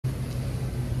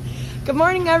Good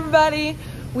morning, everybody.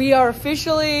 We are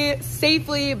officially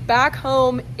safely back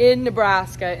home in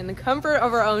Nebraska in the comfort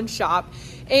of our own shop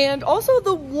and also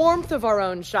the warmth of our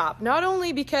own shop. Not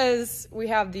only because we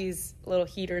have these little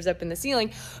heaters up in the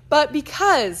ceiling, but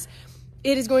because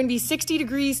it is going to be 60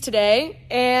 degrees today,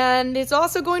 and it's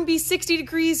also going to be 60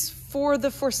 degrees for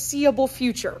the foreseeable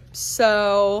future.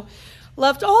 So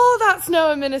left all that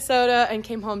snow in Minnesota and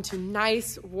came home to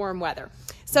nice warm weather.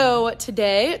 So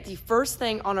today, the first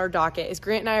thing on our docket is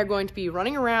Grant and I are going to be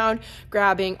running around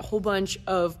grabbing a whole bunch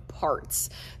of parts.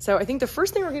 So I think the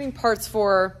first thing we're getting parts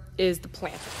for is the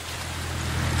planter.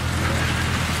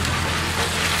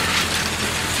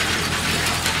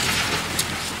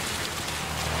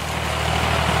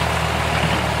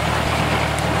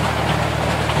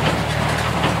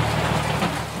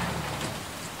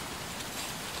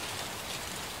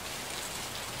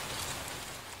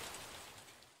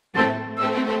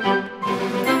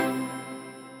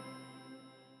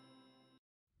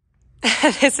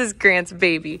 This is Grant's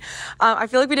baby. I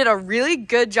feel like we did a really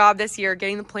good job this year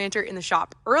getting the planter in the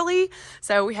shop early,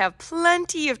 so we have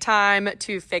plenty of time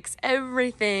to fix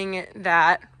everything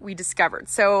that we discovered.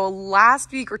 So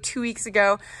last week or 2 weeks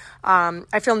ago,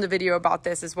 I filmed a video about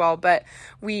this as well, but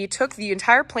we took the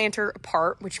entire planter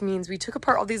apart, which means we took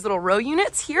apart all these little row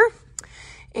units here,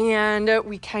 and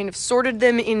we kind of sorted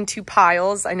them into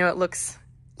piles. I know it looks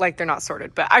like they're not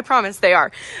sorted, but I promise they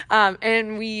are.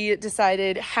 And we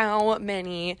decided how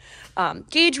many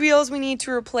gauge wheels we need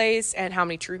to replace and how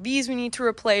many true V's we need to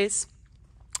replace.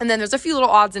 And then there's a few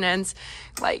little odds and ends,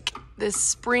 like this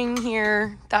spring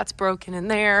here, that's broken in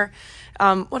there.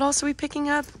 What else are we picking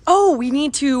up? Oh, we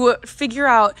need to figure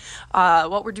out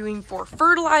what we're doing for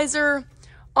fertilizer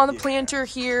on the planter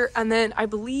here. And then I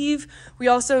believe we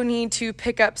also need to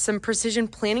pick up some precision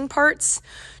planting parts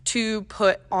to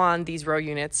put on these row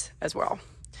units as well.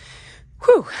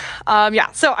 Whew.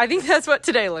 Yeah, so I think that's what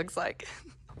today looks like.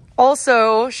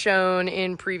 Also shown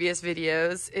in previous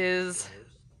videos is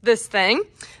this thing,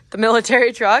 the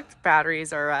military truck.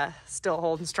 Batteries are still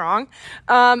holding strong.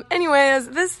 Anyways,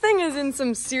 this thing is in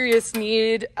some serious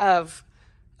need of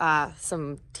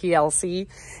some TLC.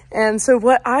 And so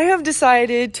what I have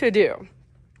decided to do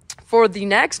for the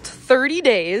next 30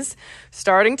 days,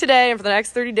 starting today and for the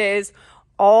next 30 days,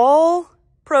 all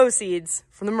proceeds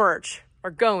from the merch are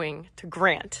going to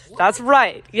Grant. What? That's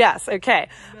right. Yes. Okay.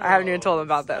 No, I haven't even told him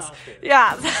about this.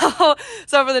 Yeah.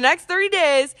 So for the next 30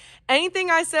 days, anything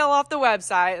I sell off the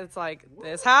website, it's like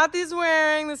this hat he's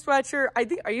wearing, the sweatshirt. I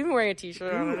think, are you even wearing a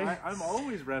t-shirt? Dude, I'm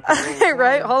always repping.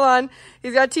 Right. Hold on.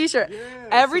 He's got a t-shirt. Yeah,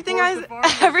 everything I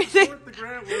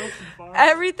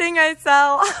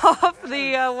sell off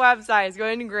the website is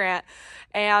going to Grant,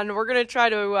 and we're going to try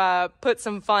to put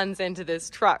some funds into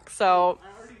this truck. So I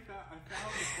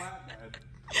found the flatbed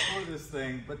for this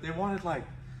thing, but they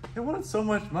wanted so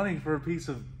much money for a piece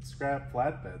of scrap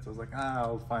flatbed. So I was like,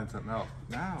 I'll find something else.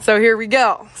 Now. So here we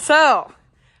go. So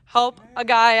help a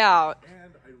guy out. And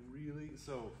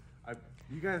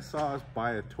you guys saw us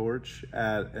buy a torch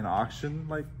at an auction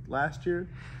like last year.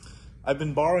 I've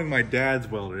been borrowing my dad's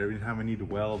welder every time I need to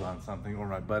weld on something, or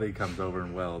my buddy comes over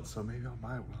and welds. So maybe I'll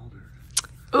buy a welder.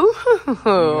 Ooh.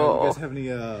 You guys have any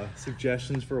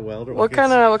suggestions for a welder? What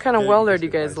kind of welder do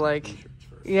you guys like?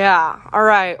 Yeah. All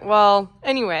right. Well,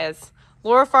 anyways,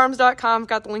 laurafarms.com,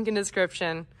 got the link in the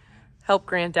description. Help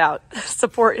Grant out.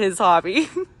 Support his hobby.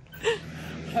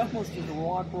 I almost just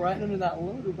walked right under that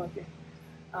loader bucket.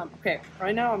 Okay,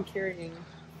 right now I'm carrying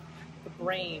the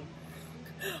brain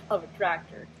of a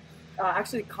tractor.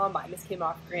 Actually, combine. This came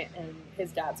off Grant and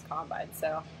his dad's combine,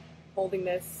 so holding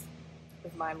this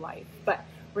with my life. But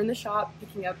we're in the shop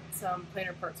picking up some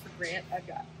planter parts for Grant. I've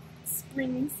got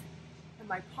springs in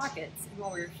my pockets, and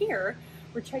while we're here,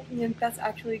 we're checking if that's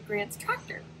actually Grant's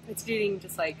tractor. It's getting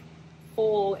just like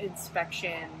full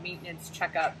inspection, maintenance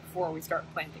checkup before we start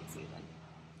planting season.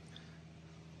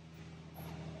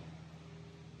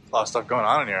 A lot of stuff going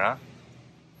on in here, huh?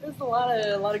 There's a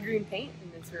lot of green paint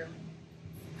in this room.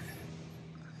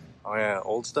 Oh yeah,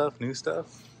 old stuff, new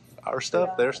stuff, our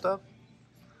stuff, their stuff.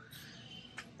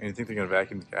 And you think they're gonna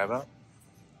vacuum the cab out?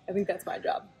 I think that's my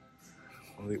job.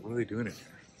 What are they doing in here?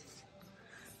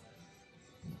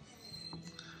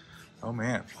 Oh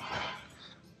man,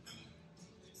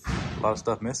 a lot of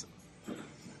stuff missing.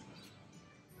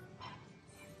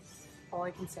 All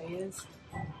I can say is,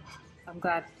 I'm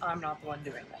glad I'm not the one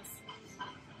doing this.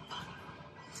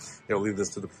 You'll leave this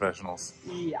to the professionals.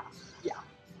 Yeah.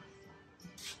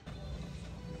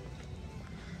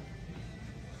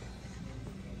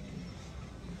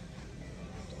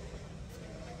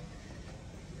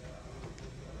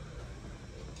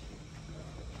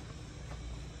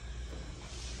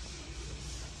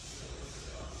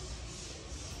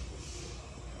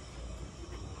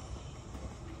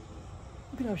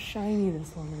 at how shiny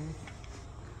this one is.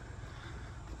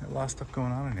 There's a lot of stuff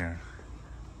going on in here.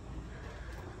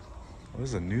 What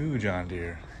is a new John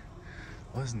Deere?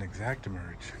 What is an exact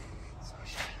emerge?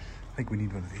 I think we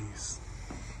need one of these.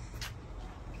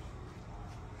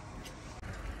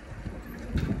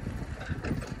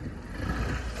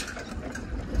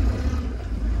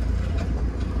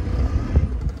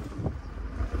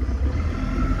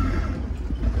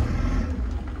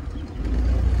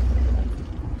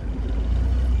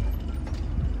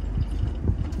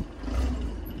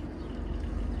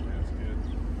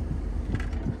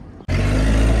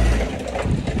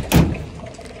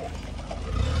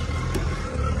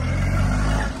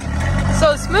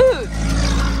 So smooth.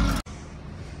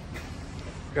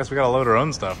 Guess we gotta load our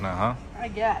own stuff now, huh? I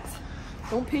guess.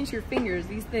 Don't pinch your fingers.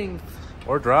 These things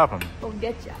Or drop them. will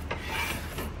get ya.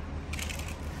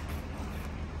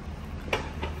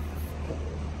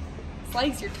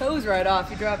 Slice your toes right off.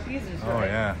 You drop these. Oh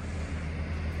yeah.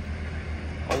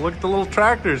 Oh, look at the little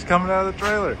tractors coming out of the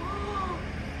trailer.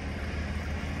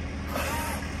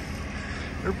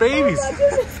 They're babies.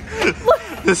 Oh,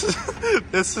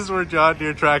 This is where John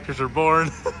Deere tractors are born.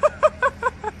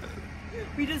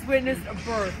 we just witnessed a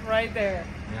birth right there.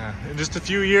 Yeah, in just a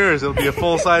few years, it'll be a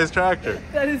full-size tractor.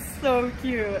 That is so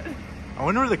cute. I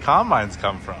wonder where the combines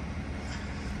come from.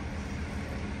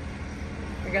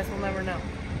 I guess we'll never know.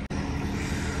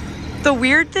 The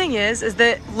weird thing is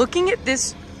that looking at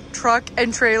this truck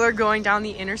and trailer going down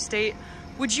the interstate,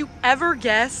 would you ever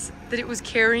guess that it was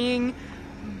carrying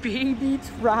baby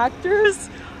tractors?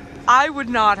 I would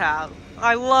not have.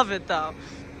 I love it though.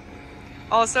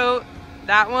 Also,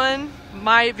 that one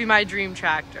might be my dream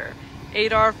tractor.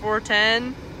 8R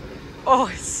 410. Oh,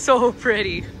 it's so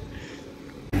pretty.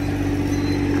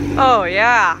 Oh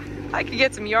yeah, I could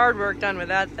get some yard work done with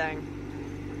that thing.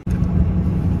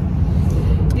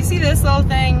 You see this little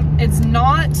thing? It's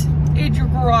not a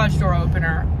garage door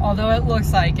opener, although it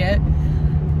looks like it.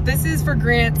 This is for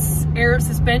Grant's air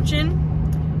suspension.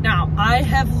 Now, I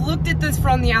have looked at this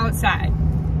from the outside.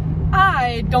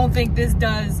 I don't think this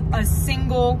does a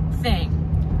single thing.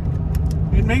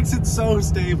 It makes it so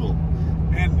stable.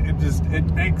 And it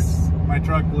makes my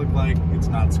truck look like it's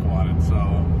not squatted, so...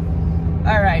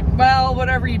 All right, well,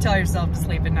 whatever you tell yourself to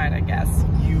sleep at night, I guess.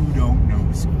 You don't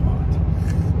know squat.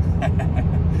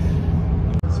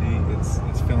 See,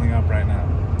 it's filling up right now.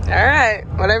 All right,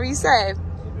 whatever you say.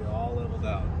 It'll be all leveled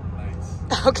out.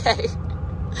 Nice. Okay.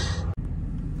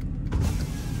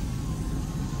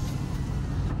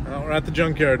 Well, we're at the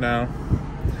junkyard now.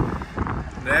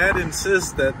 Dad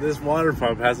insists that this water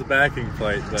pump has a backing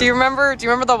plate. Do you remember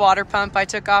the water pump I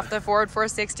took off the Ford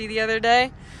 460 the other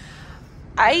day?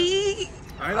 I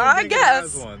don't think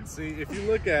guess. It has one. See, if you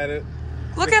look at it.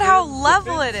 Look at how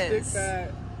level it is. Stick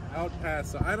that out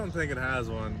past, so I don't think it has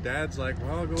one. Dad's like,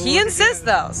 well, go. He insists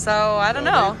though, so I don't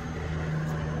know.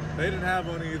 They didn't have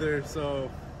one either,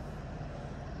 so.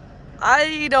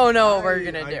 I don't know what we're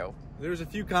gonna do. There's a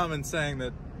few comments saying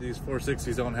that these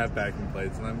 460s don't have backing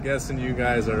plates, and I'm guessing you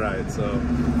guys are right. So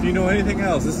if you know anything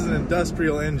else, this is an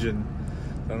industrial engine.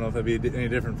 I don't know if that'd be any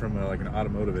different from like an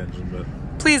automotive engine, but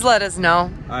please let us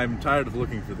know. I'm tired of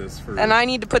looking for this. And I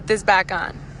need to put this back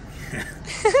on.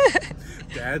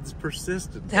 Dad's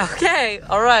persistent. Okay,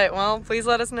 all right, well, please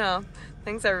let us know.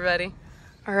 Thanks, everybody.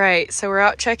 All right, so we're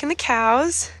out checking the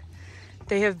cows.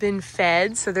 They have been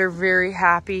fed, so they're very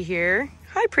happy here.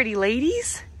 Hi, pretty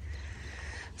ladies.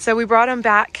 So we brought them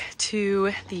back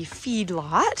to the feed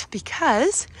lot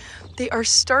because they are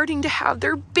starting to have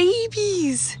their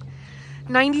babies.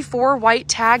 94 white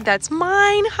tag, that's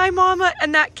mine. Hi, Mama.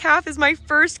 And that calf is my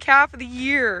first calf of the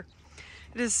year.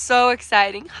 It is so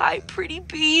exciting. Hi, pretty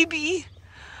baby.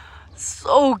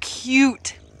 So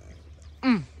cute.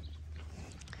 I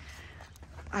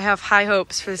have high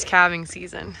hopes for this calving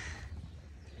season.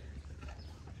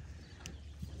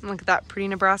 Look at that pretty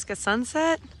Nebraska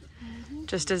sunset.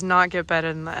 Just does not get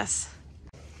better than this.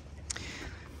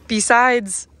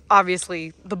 Besides,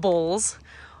 obviously, the bulls,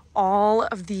 all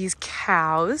of these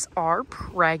cows are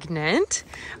pregnant.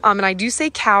 And I do say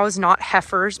cows, not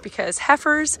heifers, because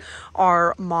heifers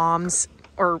are moms,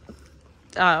 or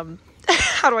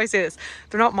how do I say this?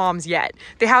 They're not moms yet.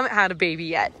 They haven't had a baby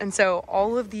yet. And so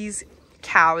all of these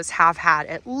cows have had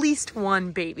at least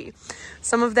one baby.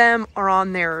 Some of them are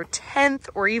on their 10th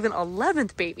or even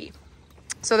 11th baby.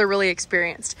 So they're really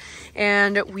experienced.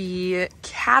 And we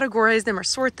categorize them or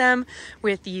sort them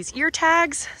with these ear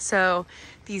tags. So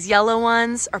these yellow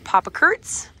ones are Papa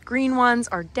Kurt's, green ones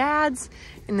are Dad's,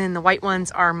 and then the white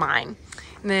ones are mine.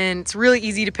 And then it's really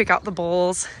easy to pick out the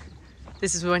bulls.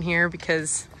 This is one here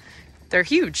because they're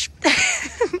huge.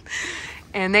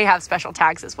 And they have special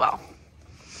tags as well.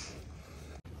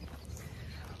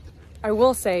 I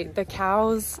will say the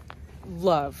cows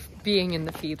love being in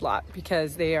the feedlot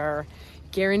because they are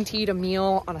guaranteed a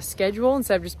meal on a schedule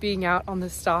instead of just being out on the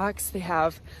stalks. They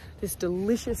have this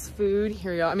delicious food.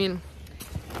 Here we go. I mean,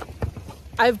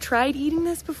 I've tried eating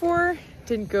this before.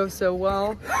 Didn't go so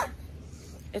well.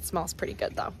 It smells pretty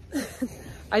good though.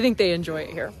 I think they enjoy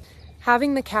it here.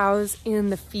 Having the cows in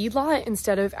the feedlot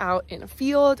instead of out in a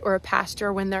field or a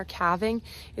pasture when they're calving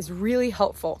is really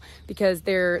helpful because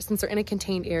since they're in a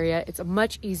contained area, it's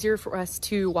much easier for us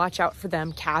to watch out for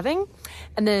them calving.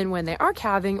 And then when they are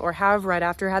calving or have right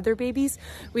after had their babies,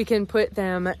 we can put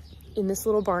them in this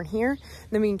little barn here.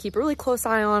 Then we can keep a really close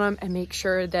eye on them and make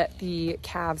sure that the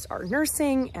calves are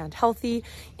nursing and healthy.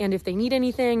 And if they need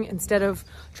anything, instead of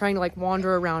trying to like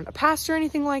wander around a pasture or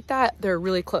anything like that, they're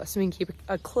really close. So we can keep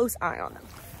a close eye on them.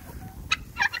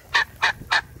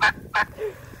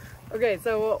 Okay,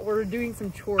 so we're doing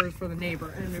some chores for the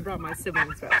neighbor and we brought my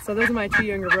siblings back. So those are my 2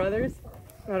 younger brothers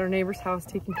at our neighbor's house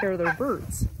taking care of their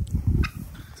birds.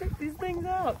 Check these things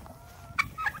out.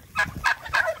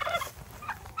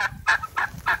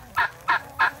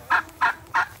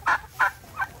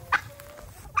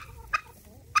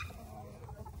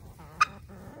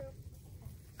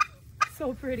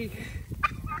 So pretty.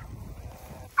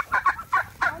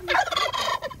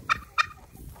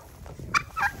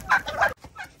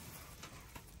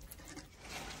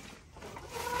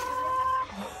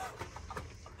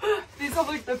 These are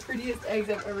like the prettiest eggs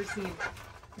I've ever seen.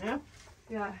 Yeah?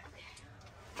 Yeah.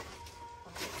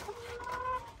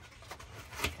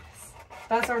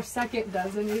 That's our second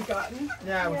dozen we've gotten.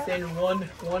 Yeah, within one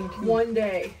coop. One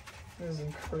day. This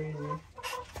is crazy.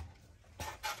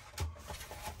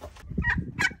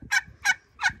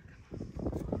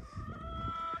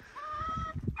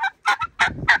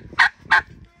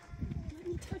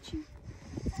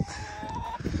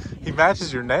 He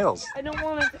matches your nails. I don't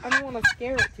want to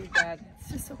scare it too bad.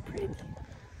 It's just so pretty.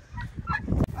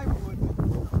 I would.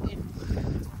 Keep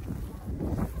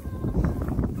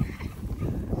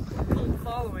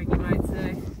following, you might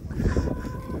say.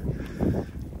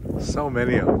 So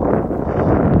many of them.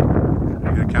 You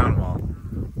gotta count them.